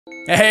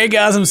Hey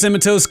guys, I'm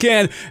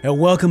CinnamonToastKen, and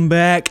welcome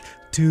back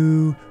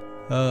to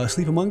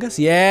Sleep Among Us?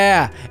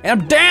 Yeah! And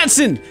I'm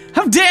dancing!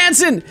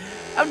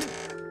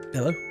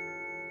 Hello?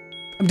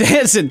 I'm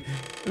dancing!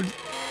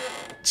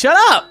 Shut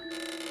up!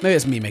 Maybe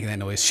it's me making that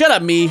noise. Shut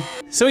up, me!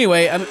 So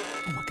anyway, oh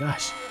my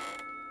gosh.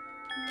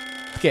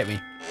 Look at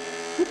me.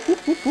 Whoop,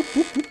 whoop, whoop, whoop,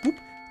 whoop, whoop, whoop.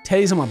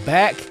 Teddy's on my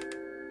back.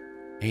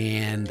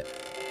 And,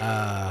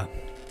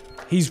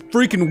 he's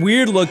freaking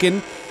weird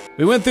looking.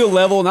 We went through a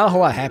level, not a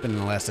whole lot happened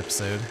in the last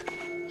episode.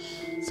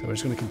 So we're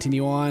just gonna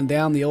continue on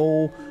down the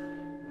old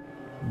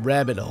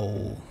rabbit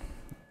hole.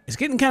 It's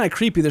getting kind of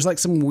creepy. There's like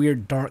some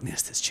weird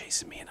darkness that's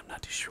chasing me, and I'm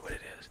not too sure what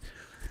it is.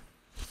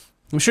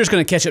 I'm sure it's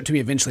gonna catch up to me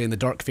eventually, and the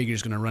dark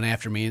figure's gonna run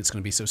after me, and it's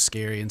gonna be so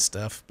scary and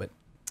stuff. But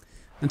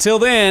until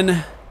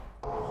then,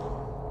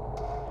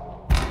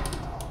 oh,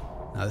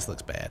 this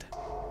looks bad.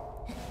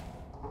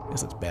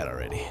 This looks bad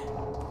already.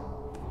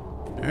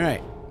 All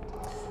right.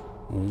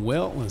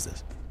 Well, what is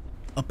this?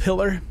 A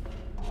pillar.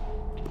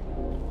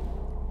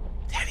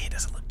 Teddy, it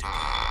doesn't look too good.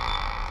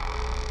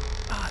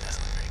 Ah, it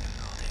doesn't look very good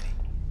at all, Teddy.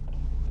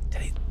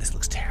 Teddy, this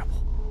looks terrible.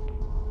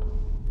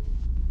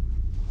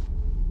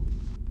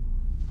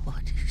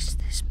 What is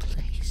this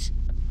place?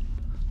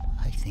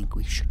 I think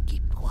we should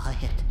keep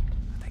quiet.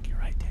 I think you're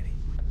right, Teddy.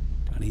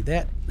 Do I need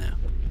that? No.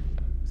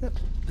 Is that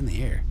in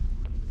the air?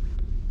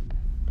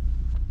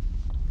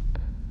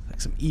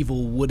 Like some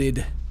evil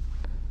wooded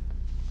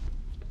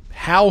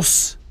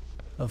house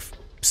of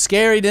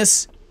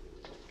scariness.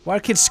 Why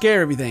do kids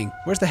scare everything?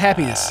 Where's the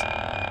happiness?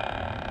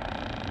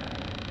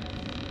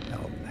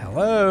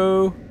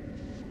 Hello?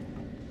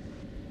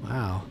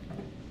 Wow.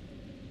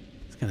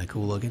 It's kind of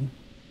cool looking.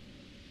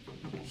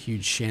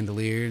 Huge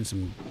chandelier and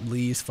some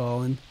leaves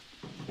falling.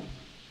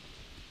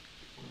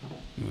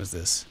 What was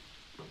this?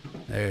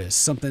 There is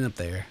something up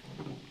there.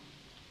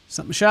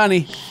 Something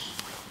shiny.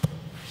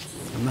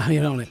 I'm not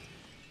even on it.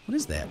 What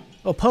is that?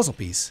 Oh, puzzle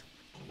piece.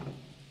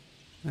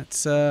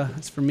 That's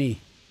for me.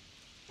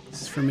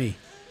 This is for me.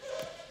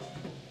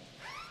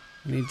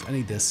 I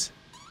need this.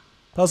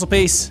 Puzzle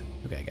piece.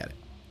 Okay, I got it.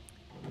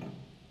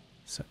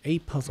 So a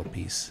puzzle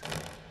piece.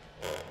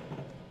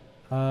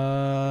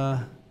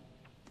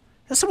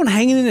 Is someone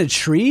hanging in a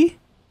tree?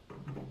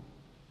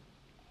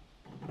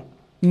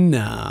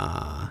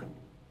 Nah.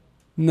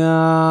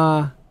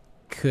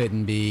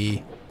 Couldn't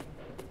be.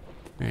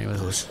 Alright,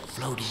 what's this?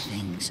 Floaty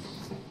things.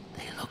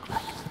 They look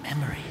like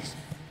memories.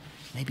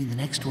 Maybe the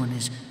next one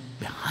is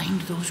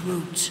behind those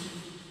roots.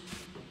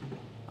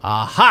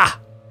 Aha!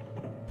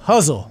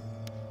 Puzzle.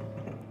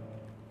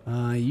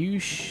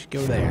 You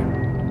go there.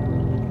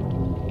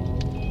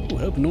 Ooh,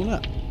 it opened one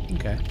up.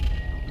 Okay.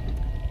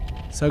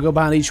 So go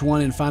behind each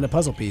one and find a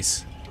puzzle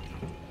piece.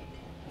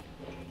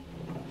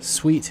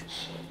 Sweet.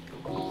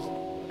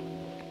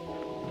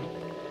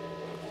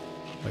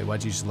 Wait,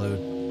 why'd you just load?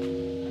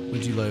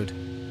 What'd you load?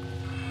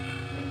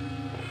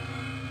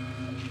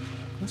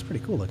 That's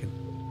pretty cool looking.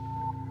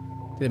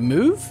 Did it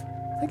move?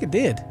 I think it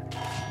did.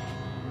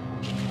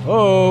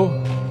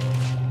 Whoa.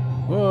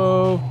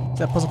 Whoa. Is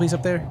that puzzle piece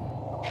up there?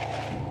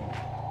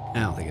 I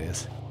don't think it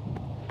is.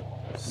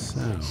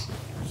 So.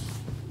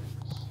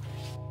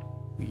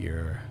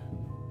 Your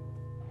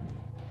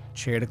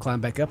chair to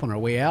climb back up on our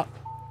way out.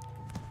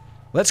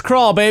 Let's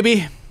crawl,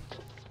 baby.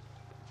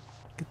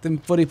 Get them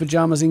footy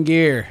pajamas in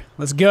gear.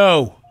 Let's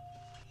go.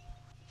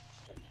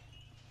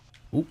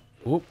 Oop,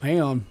 oop,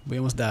 hang on. We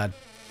almost died.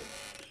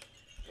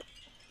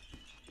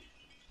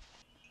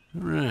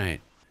 All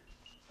right.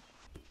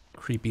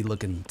 Creepy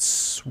looking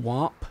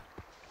swamp.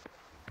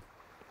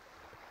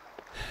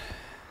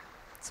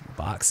 Some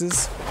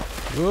boxes.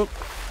 Whoop.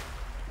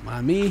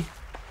 Mind me.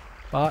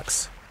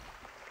 Box.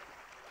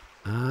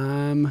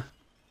 I'm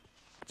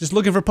just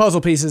looking for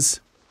puzzle pieces.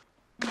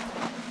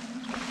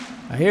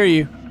 I hear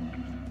you.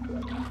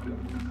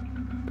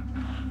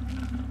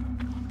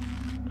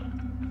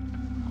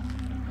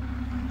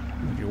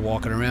 You're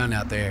walking around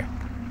out there. I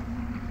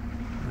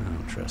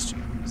don't trust you.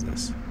 What is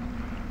this?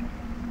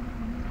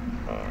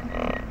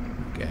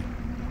 Okay.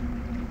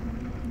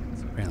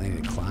 So apparently I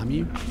need to climb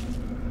you.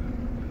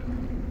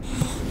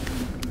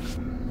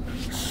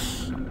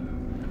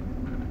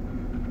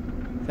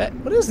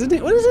 What is in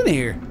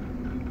here?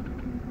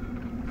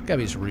 Gotta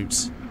be just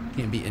roots.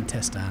 Can't be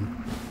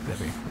intestine. Get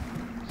up here.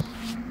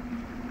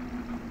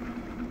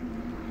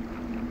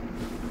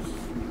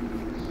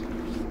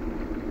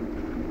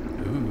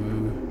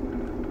 Ooh.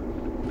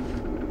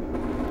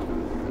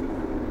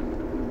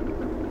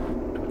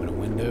 Open a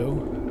window.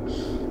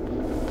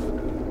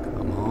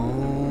 Come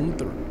on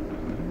through.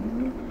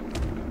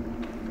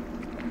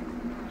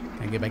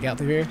 Can I get back out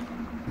through here?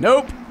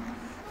 Nope.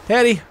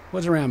 Teddy,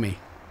 what's around me?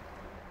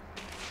 I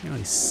can't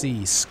really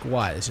see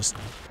squat. It's just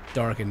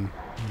dark and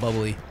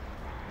bubbly.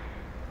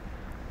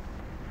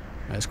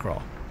 Let's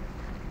crawl.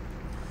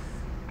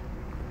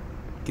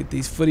 Get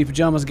these footy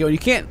pajamas going. You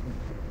can't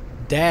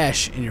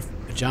dash in your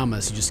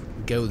pajamas. You just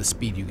go the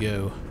speed you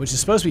go, which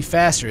is supposed to be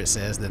faster, it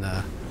says, than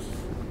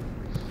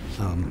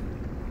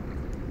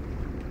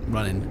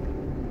running.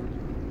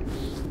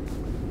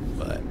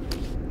 But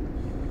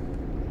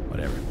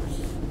whatever.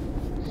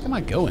 Where am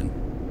I going?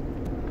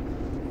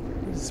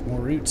 There's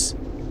more roots.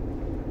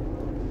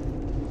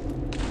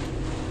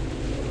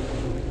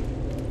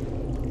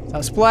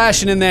 Stop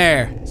splashing in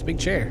there. It's a big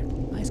chair.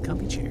 Nice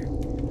comfy chair.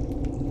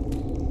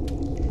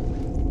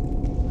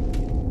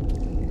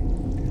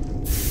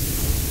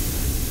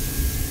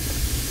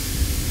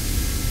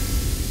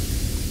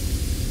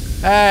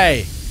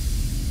 Hey!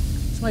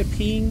 Is my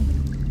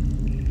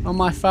peeing on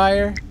my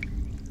fire?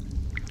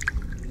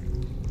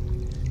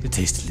 It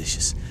tastes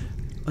delicious.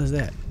 What is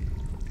that?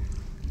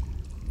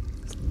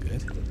 That's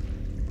good.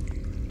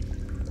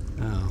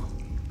 Oh.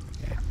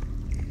 Okay.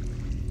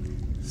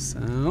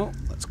 So,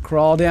 let's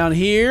crawl down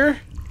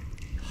here.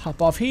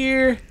 Hop off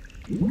here.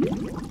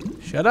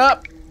 Shut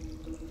up.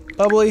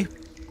 Bubbly.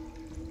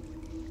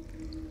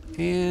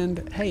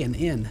 And, hey, an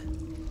inn.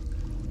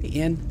 Hey,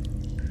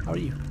 inn. How are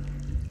you?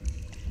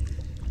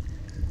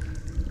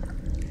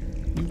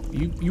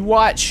 You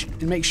watch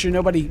and make sure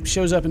nobody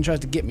shows up and tries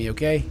to get me,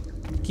 okay?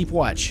 Keep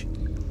watch.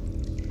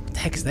 What the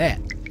heck is that?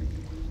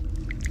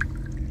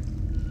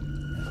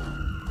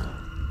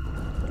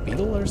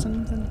 Beetle or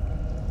something?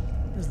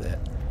 What is that?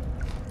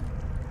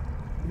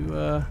 You,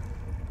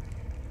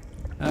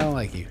 I don't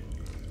like you.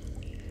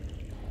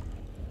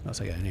 What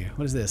else I got in here?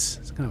 What is this?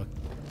 It's kind of a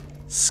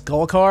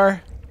skull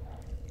car?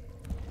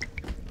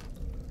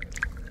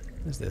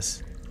 What is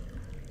this?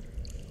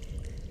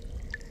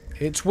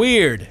 It's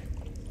weird.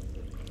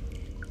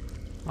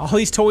 All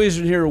these toys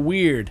in here are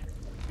weird.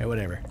 Okay,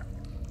 whatever.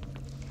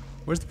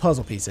 Where's the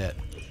puzzle piece at?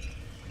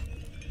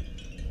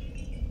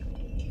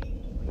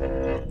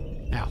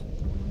 Ow.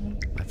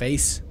 My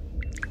face.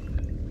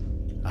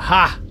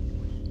 Aha!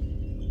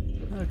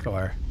 Another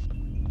car.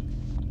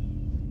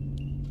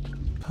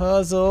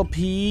 Puzzle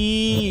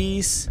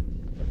piece.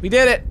 We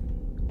did it!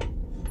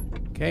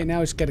 Okay, now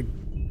we just gotta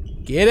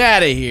get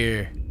out of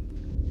here.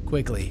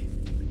 Quickly.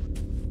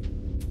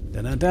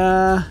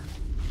 Da-da-da.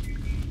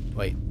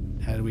 Wait.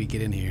 How do we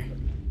get in here?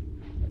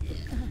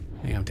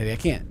 Hang on, Teddy.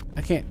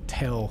 I can't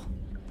tell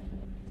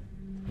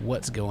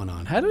what's going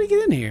on. How do we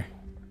get in here?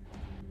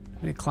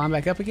 We need to climb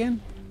back up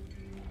again?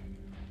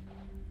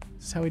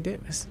 This is how we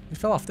did this. We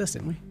fell off this,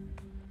 didn't we?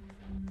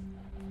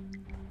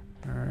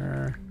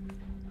 Or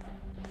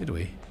did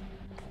we?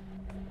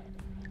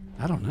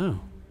 I don't know.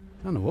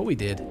 I don't know what we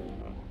did.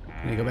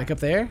 Can we go back up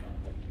there?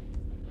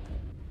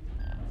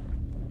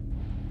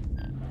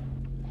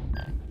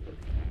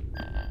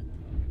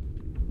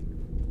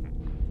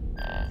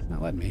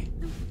 Not letting me.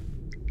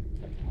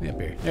 Let me up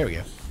here. There we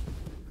go.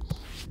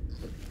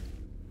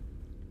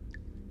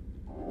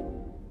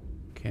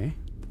 Okay.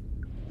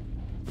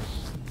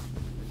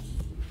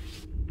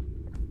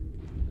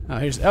 Oh,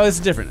 this is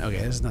different. Okay,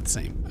 this is not the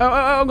same. Oh,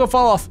 I'm gonna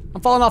fall off.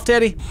 I'm falling off,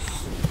 Teddy.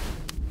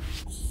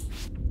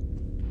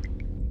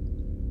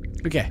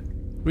 Okay,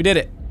 we did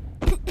it.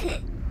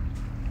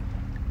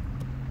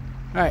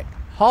 All right,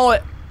 haul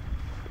it.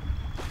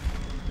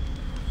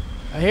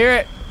 I hear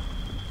it.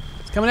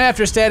 It's coming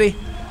after us, Teddy.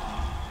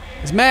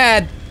 It's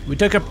mad. We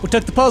took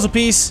the puzzle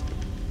piece.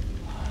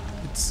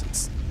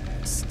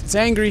 It's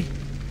angry.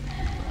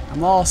 I'm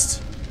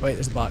lost. Wait,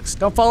 there's a box.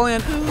 Don't fall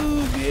in.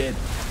 Ooh, good.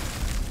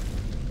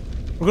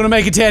 We're gonna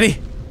make it,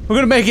 Teddy. We're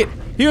gonna make it.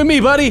 You and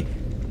me, buddy.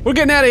 We're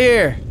getting out of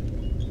here.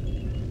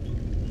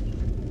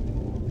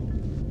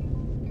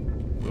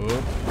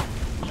 Oh,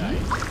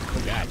 nice.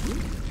 Oh God.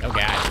 Oh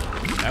God.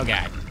 Oh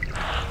God.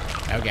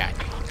 Oh God.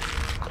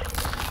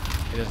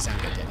 It doesn't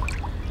sound good, Teddy.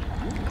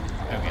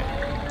 Okay.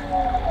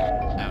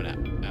 Oh no.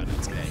 Oh no,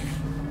 let's get out of here.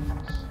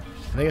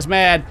 I think it's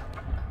mad.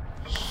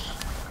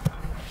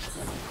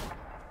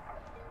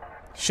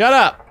 Shut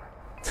up!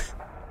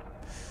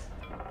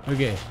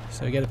 Okay,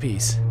 so we got a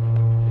piece.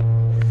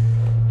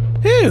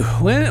 Whew,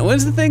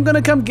 when's the thing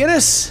gonna come get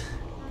us?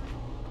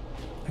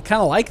 I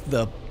kinda like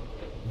the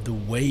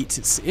weight,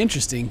 it's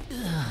interesting.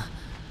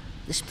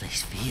 This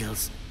place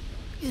feels...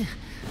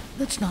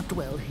 Let's not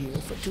dwell here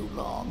for too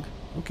long.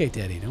 Okay,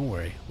 Daddy, don't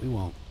worry, we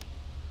won't.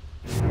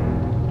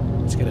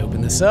 Just gotta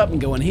open this up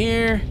and go in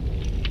here.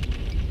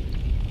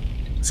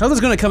 Something's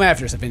gonna come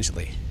after us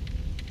eventually.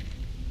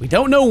 We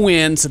don't know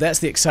when, so that's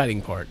the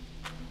exciting part.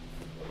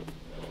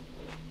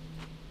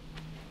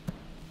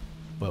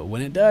 But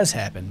when it does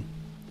happen,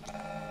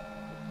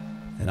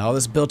 then all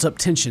this built up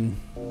tension.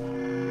 I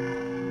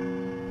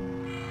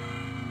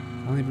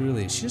don't even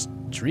really, she just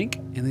drink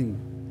and then,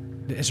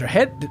 is her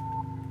head, did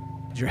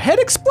your head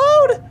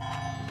explode?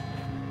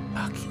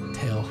 I can't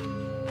tell.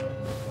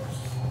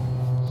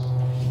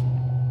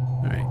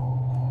 Alright.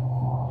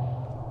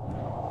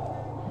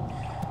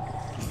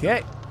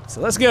 Okay, so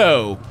let's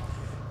go.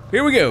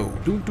 Here we go.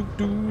 Doo, doo,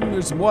 doo.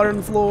 There's some water on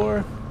the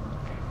floor.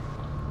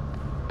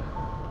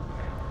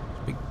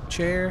 Big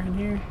chair in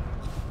here.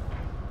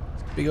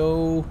 Big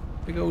old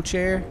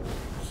chair.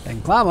 I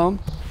can climb on.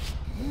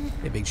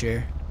 Hey, big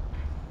chair.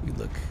 You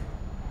look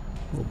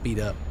a little beat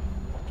up.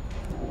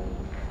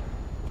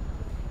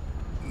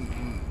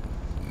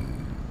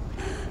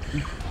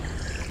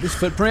 These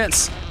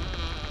footprints. Oh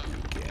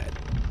God.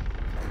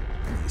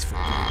 These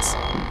footprints.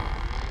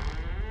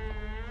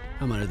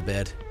 I'm under the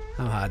bed.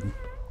 I'm hiding.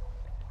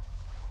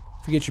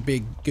 Forget your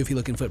big,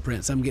 goofy-looking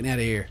footprints. I'm getting out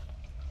of here.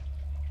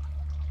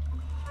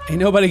 Ain't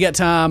nobody got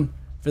time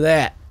for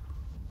that.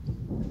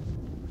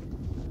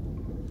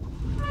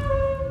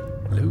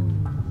 Hello.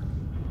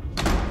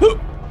 Woo!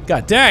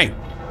 God dang!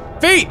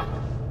 Feet!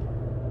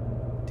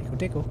 Tickle,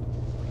 tickle.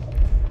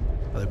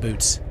 Oh, they're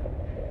boots.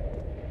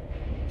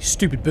 You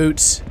stupid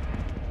boots.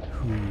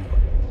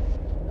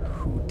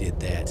 Who did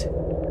that?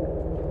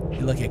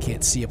 You're lucky I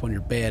can't see up on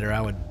your bed, or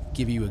I would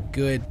give you a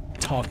good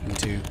talking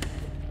to.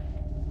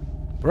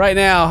 But right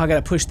now, I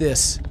gotta push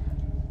this.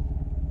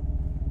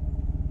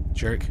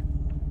 Jerk.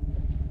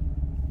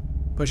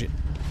 Push it.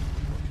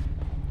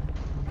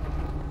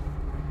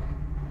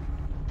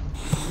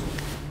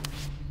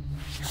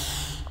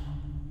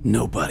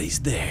 Nobody's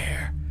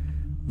there.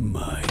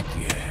 My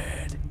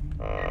God.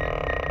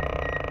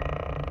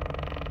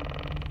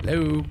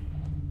 Hello.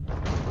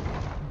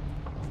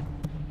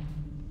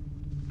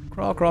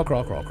 Crawl, crawl,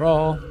 crawl, crawl,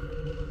 crawl. Do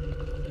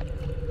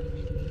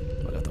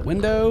I go out the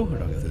window, or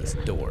do I go through this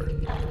door?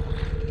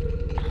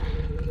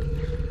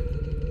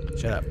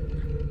 Shut up. I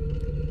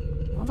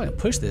don't know if I can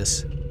push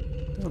this.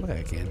 Doesn't look like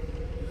I can.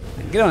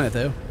 I can get on it,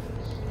 though.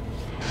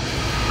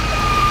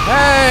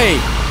 Hey!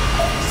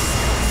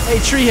 Hey,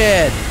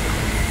 treehead!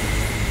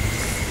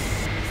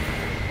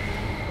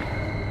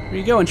 Where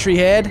you going,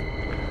 treehead?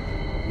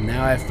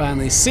 Now I've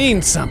finally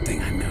seen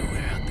something. I know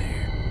they're out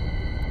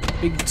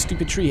there. Big,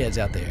 stupid treeheads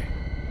out there.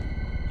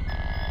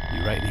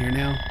 You right in here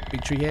now,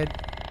 big treehead?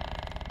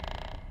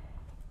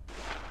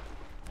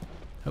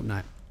 Hope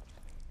not.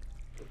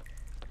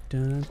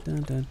 Dun,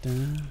 dun, dun,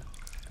 dun.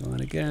 Going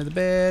to get under the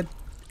bed.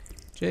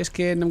 Just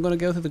kidding, I'm gonna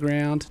go through the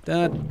ground.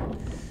 Done.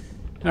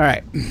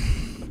 Alright.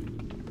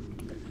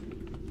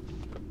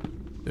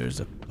 There's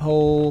a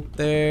hole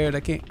there that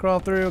I can't crawl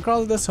through. I'll crawl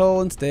through this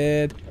hole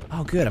instead.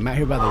 Oh good, I'm out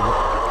here by the wall.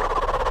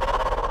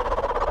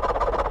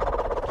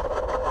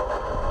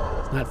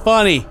 It's not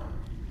funny.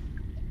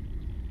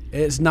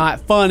 It's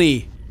not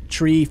funny,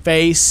 tree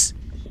face.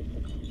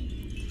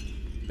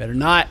 Better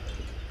not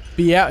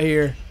be out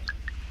here.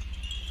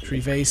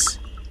 Tree face.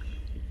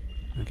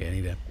 Okay, I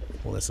need to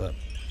pull this up.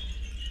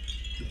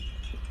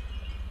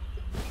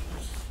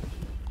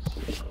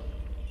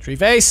 Tree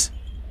face!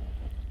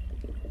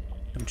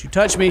 Don't you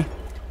touch me.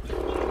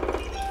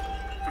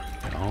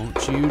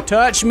 Don't you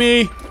touch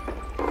me!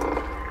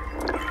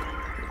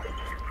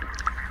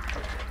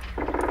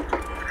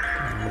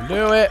 Don't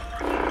do it.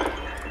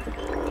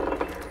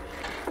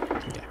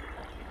 Okay.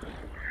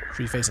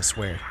 Tree face, I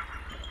swear.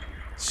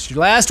 It's your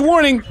last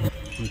warning.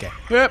 Okay.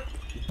 Yep.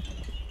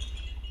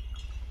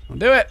 Don't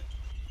do it.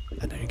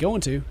 I know you're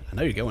going to. I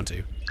know you're going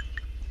to.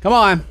 Come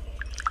on.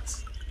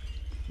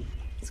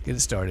 Let's get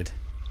it started.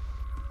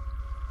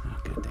 Oh,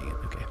 good dang it.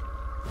 Okay.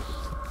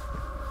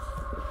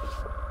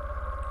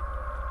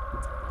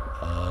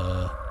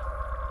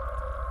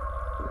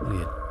 I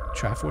need a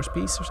Triforce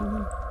piece or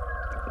something?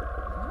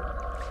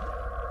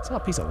 I saw a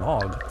piece of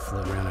log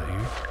float around out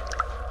here.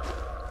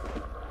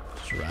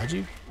 Just ride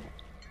you?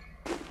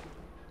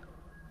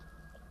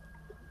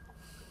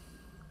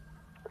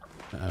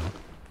 Uh-oh.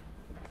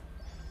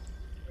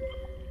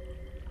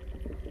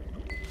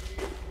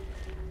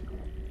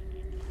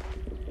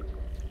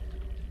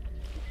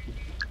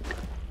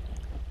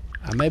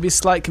 I may be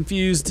slightly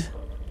confused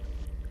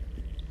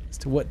as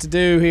to what to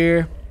do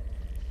here.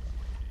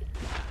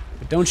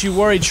 But don't you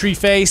worry, tree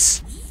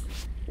face.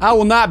 I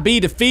will not be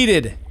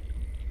defeated.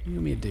 What do you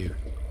want me to do?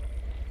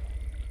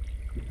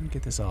 Let me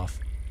get this off.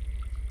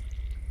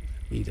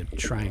 Need a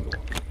triangle,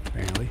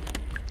 apparently.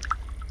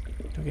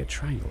 Don't get a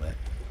triangle at.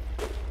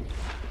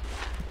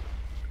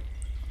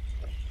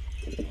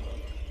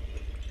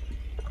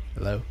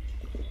 Hello?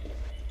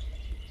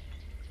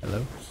 Hello?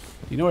 Do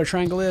you know where a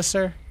triangle is,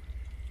 sir?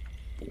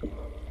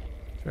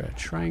 Is there a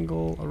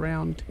triangle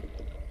around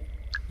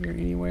here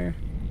anywhere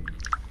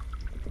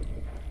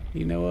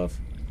you know of?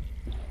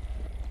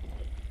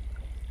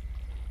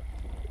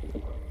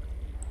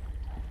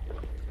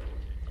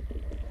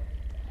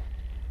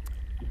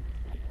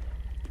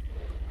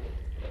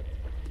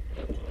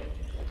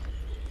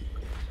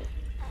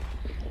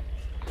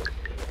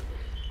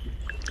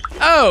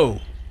 Oh!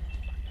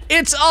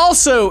 It's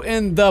also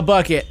in the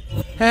bucket!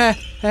 Ha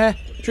ha.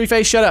 Tree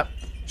face, shut up.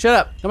 Shut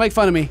up. Don't make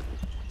fun of me.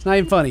 It's not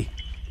even funny.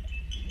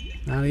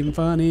 Not even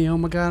funny. Oh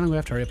my god, I'm gonna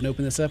have to hurry up and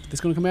open this up. It's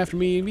gonna come after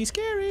me and be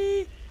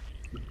scary.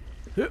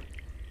 Okay.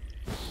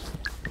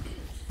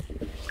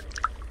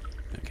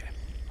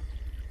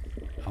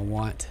 I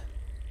want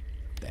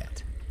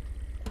that.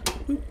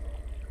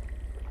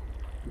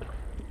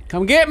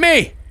 Come get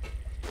me!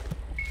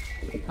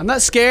 I'm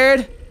not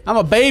scared. I'm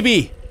a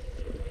baby.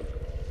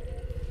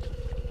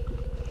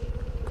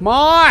 Come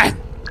on!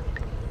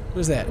 What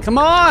is that? Come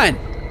on!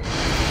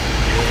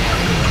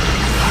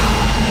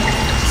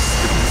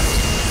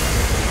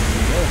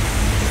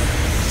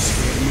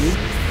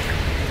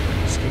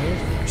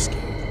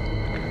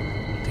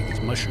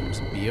 Mushrooms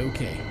and be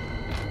okay.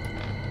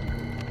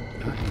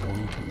 I'm going to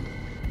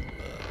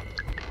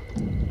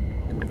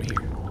go over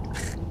here.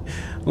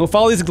 I'm gonna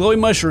follow these glowing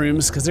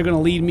mushrooms because they're gonna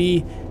lead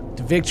me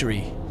to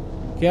victory.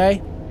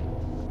 Okay?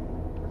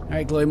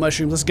 Alright, glowing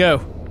mushrooms, let's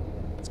go.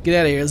 Let's get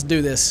out of here, let's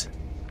do this.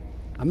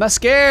 I'm not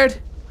scared.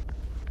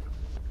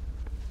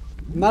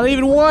 Not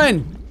even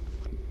one.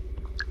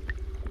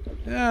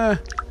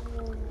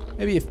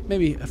 Maybe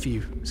a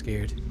few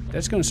scared. Did I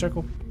just go in a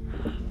circle?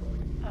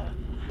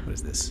 What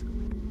is this?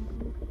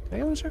 Did I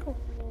go in a circle?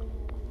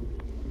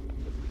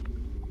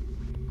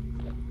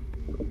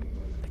 I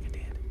think I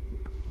did.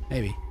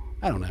 Maybe.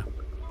 I don't know.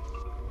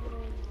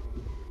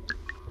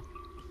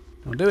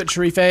 Don't do it,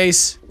 tree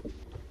face.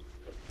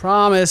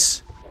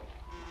 Promise.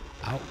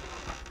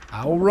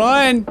 I'll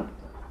run.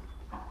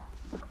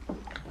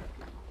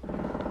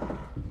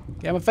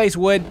 Get out my face,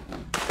 wood.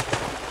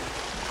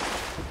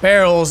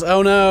 Barrels,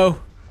 oh no.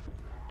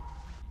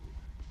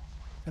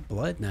 That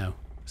blood? No.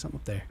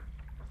 Something up there.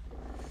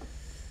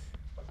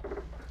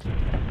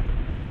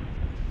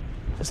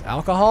 Just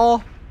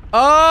alcohol?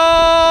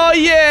 Oh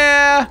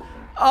yeah!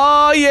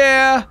 Oh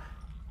yeah!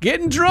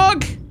 Getting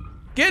drunk!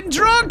 Getting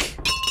drunk!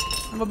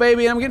 I'm a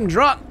baby and I'm getting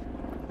drunk.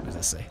 What does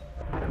that say?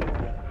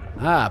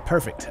 Ah,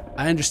 perfect.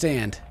 I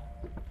understand.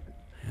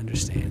 I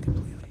understand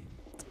completely.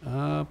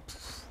 What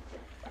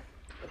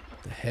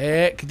the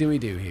heck do we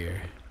do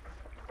here?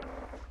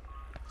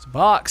 It's a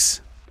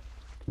box.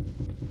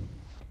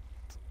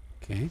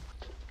 Okay.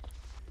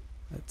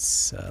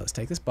 Let's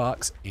take this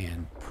box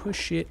and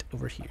push it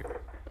over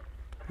here.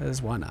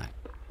 Because why not?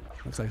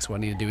 Looks like it's what I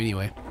need to do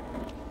anyway.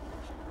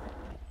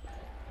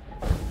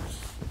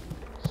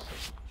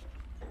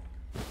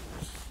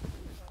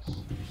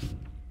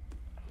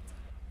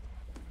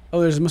 Oh,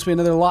 there must be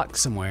another lock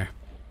somewhere.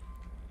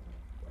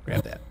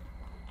 Grab that.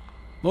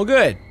 Well,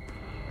 good.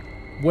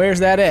 Where's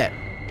that at?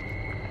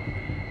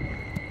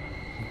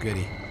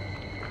 Goody.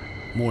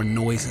 More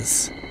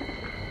noises.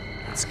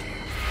 That's scary.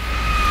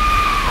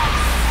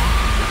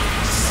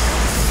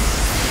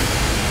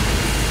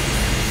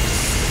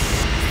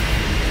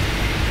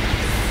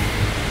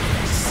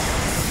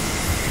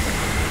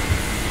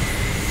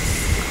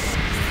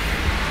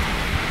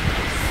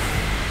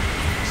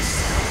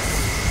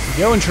 Keep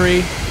going,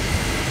 tree.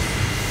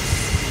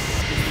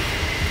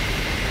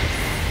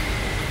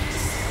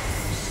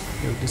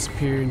 Go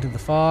disappear into the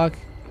fog.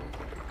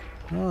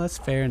 Well, that's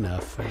fair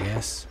enough, I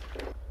guess.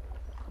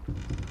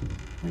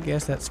 I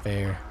guess that's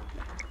fair.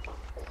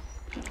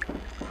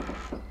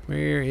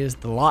 Where is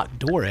the locked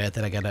door at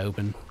that I gotta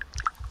open?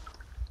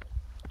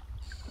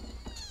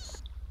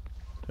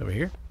 Over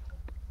here?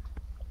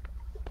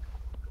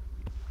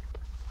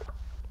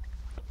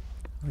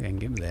 Okay, I can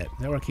get to that. Is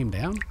that where I came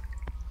down?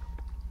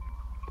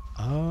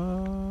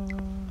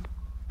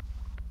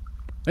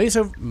 Maybe it's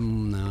over.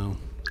 No.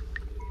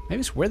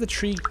 Maybe it's where the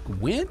tree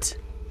went?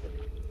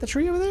 The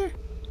tree over there?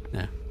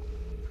 No.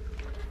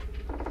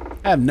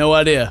 I have no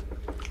idea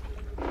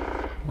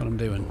what I'm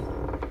doing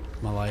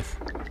with my life.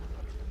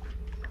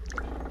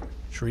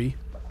 Tree.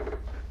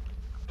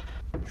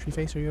 Tree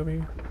face, are you over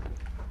here?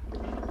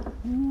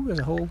 Ooh, there's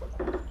a hole.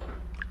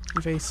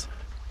 Tree face.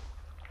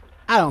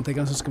 I don't think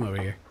I'm supposed to come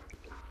over here.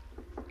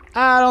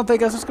 I don't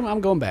think I'm supposed to come.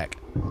 I'm going back.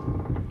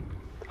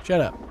 Shut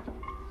up.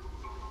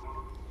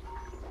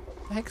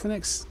 What the heck's the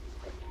next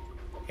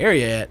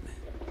area at?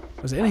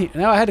 Was it in here?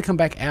 No, I had to come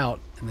back out,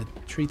 and the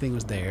tree thing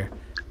was there.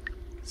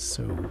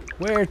 So,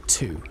 where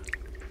to?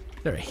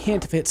 Is there a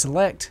hint if I hit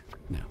select?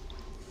 No.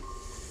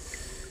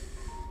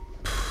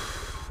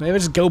 Maybe I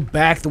just go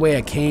back the way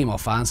I came, I'll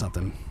find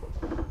something.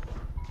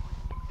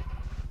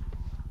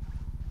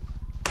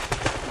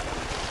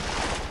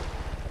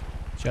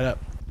 Shut up.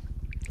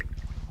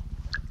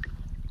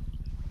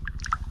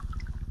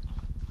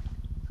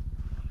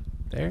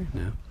 There?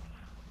 No.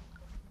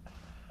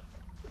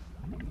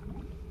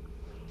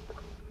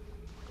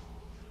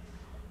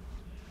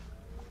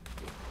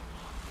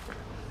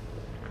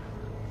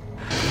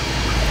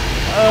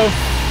 Oh.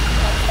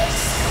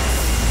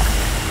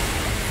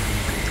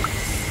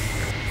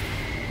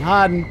 I'm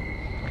hiding.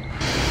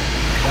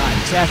 God,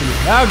 it's attacking me.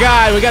 Oh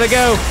God, we gotta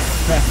go.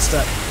 Crap, I'm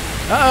stuck.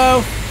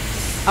 Uh-oh.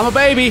 I'm a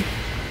baby.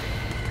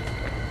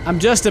 I'm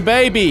just a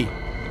baby.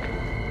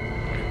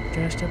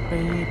 Just a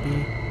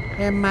baby.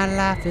 And my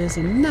life is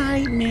a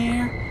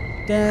nightmare.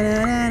 Da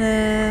da da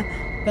da.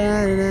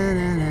 Da da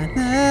da da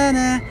da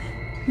da.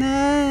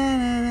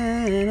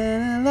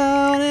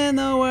 Alone in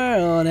the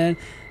world and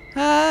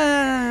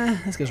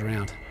this goes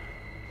around.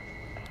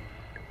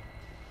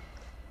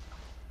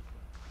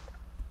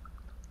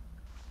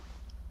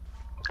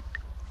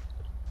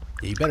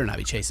 Yeah, you better not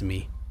be chasing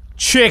me.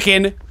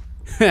 Chicken!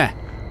 You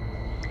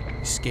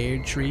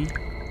scared, tree?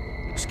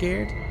 You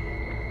scared?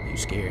 You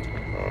scared?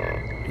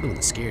 You're the one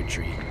that's scared,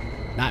 tree.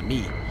 Not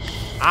me.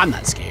 I'm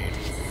not scared.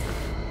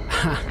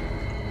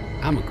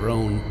 I'm a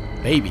grown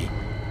baby.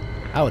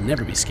 I would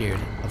never be scared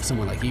of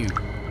someone like you.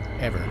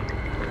 Ever.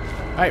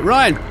 Alright,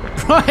 run!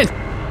 Run!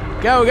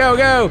 Go, go,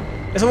 go!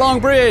 It's a long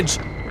bridge!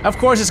 Of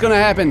course it's gonna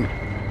happen!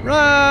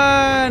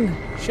 Run!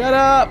 Shut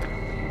up!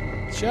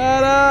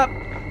 Shut up!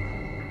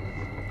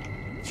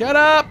 Shut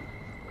up!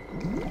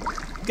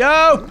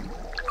 Go!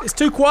 It's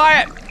too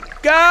quiet!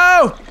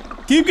 Go!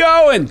 Keep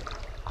going!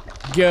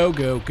 Go,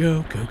 go,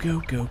 go, go,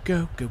 go, go,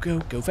 go, go, go,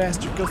 go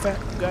faster, go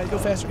fast, gotta go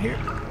faster here.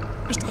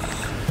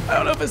 I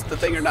don't know if it's the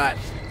thing or not,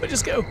 but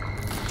just go.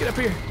 Get up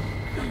here.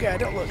 Okay,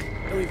 don't look.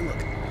 Don't even look.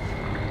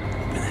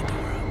 Open that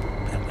door up.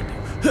 Open that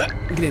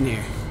window. Get in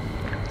here.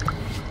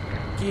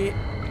 Get.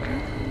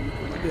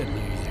 We're good in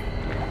here either.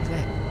 What's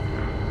that?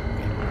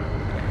 Okay.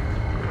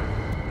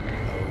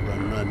 Oh,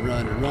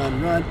 run.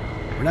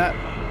 We're not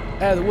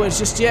out of the woods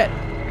just yet,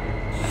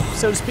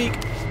 so to speak.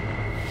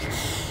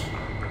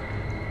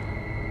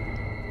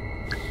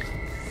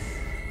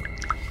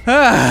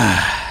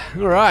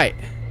 All right.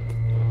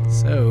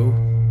 So,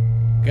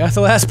 got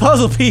the last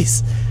puzzle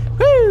piece.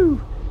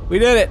 Woo! We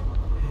did it.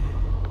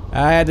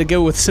 I had to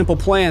go with simple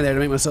plan there to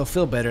make myself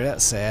feel better.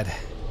 That's sad.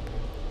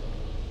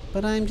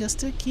 But I'm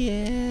just a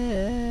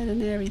kid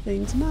and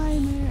everything's a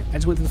nightmare. I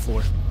just went to the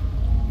floor.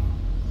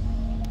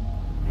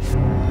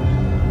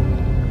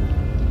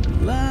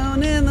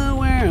 Alone in the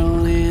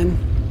world and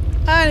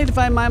I need to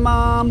find my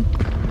mom.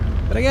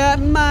 But I got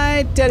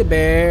my teddy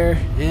bear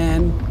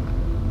and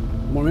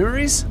more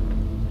memories.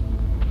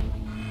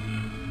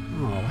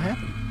 Oh, what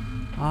happened?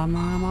 I'm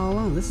all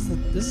alone. This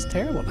is a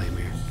terrible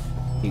nightmare.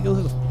 You go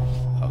through the.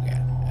 Okay.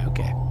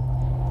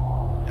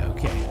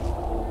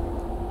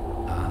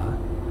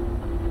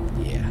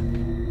 Yeah.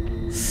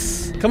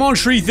 Come on,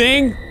 tree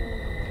thing.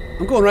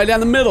 I'm going right down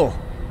the middle.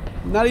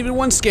 Not even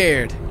one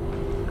scared.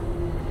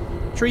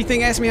 Tree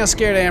thing, ask me how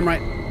scared I am,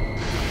 right?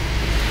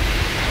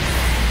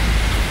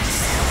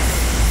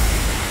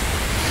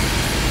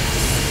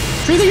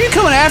 Tree thing, you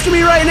coming after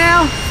me right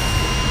now?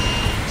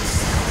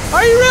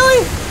 Are you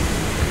really?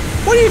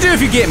 What do you do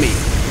if you get me?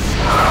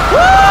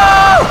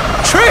 Woo!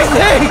 Tree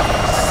thing!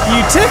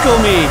 You tickle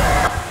me!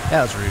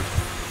 That was rude.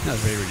 That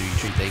was very rude, you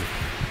tree thing.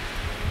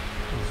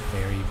 That was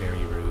very,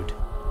 very rude.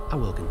 I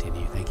will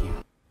continue, thank you.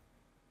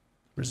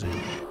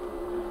 Resume.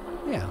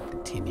 Yeah, I'll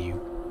continue.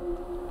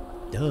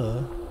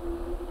 Duh.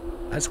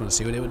 I just want to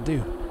see what it would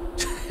do.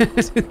 I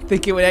didn't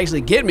think it would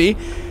actually get me.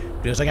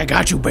 But it was like, I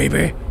got you,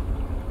 baby.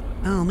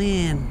 Oh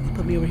man, they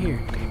put me over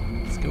here. Okay,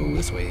 let's go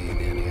this way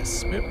then, I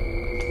guess. Yep.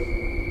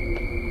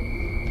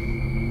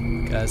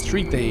 Because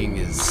tree thing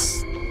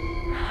is.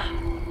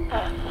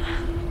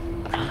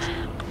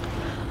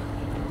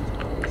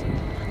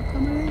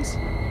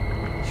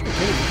 Sure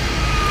can.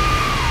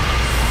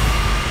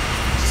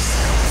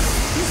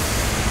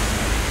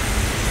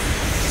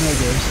 There it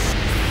goes.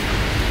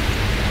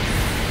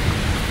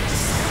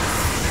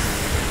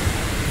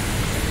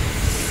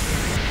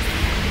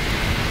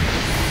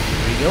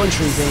 There you go,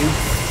 tree thing.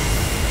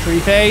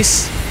 Tree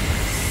face.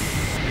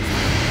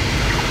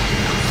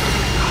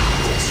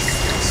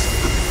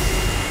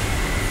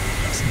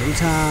 It's no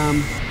time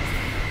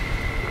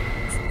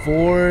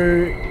for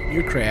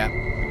your crap.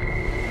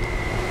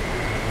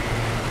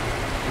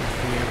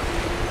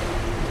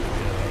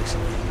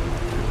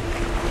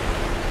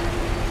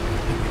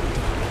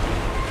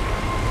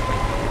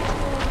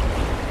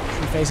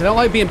 Face. I don't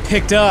like being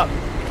picked up.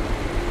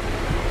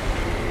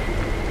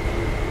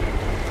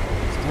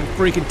 Don't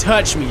freaking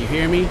touch me, you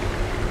hear me?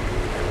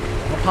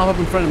 Don't pop up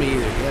in front of me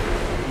either. Get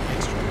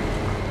extra.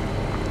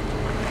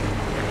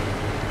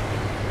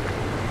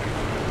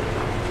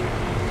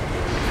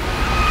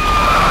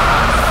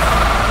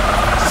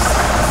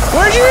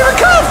 Where'd you even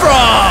come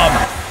from?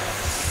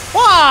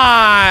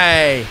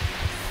 Why?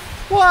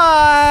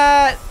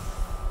 What?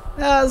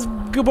 That was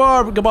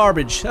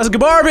garbage. That was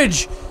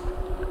garbage.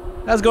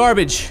 That was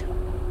garbage.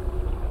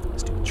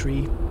 Stupid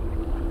tree.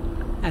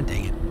 Ah,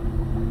 dang it.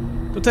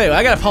 I'll tell you what,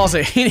 I gotta pause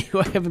it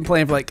anyway. I've been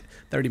playing for like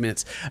 30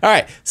 minutes.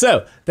 Alright,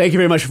 so thank you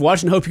very much for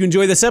watching. Hope you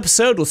enjoyed this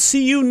episode. We'll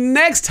see you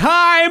next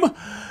time.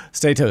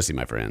 Stay toasty,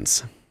 my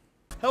friends.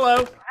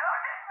 Hello.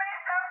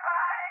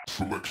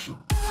 Selection.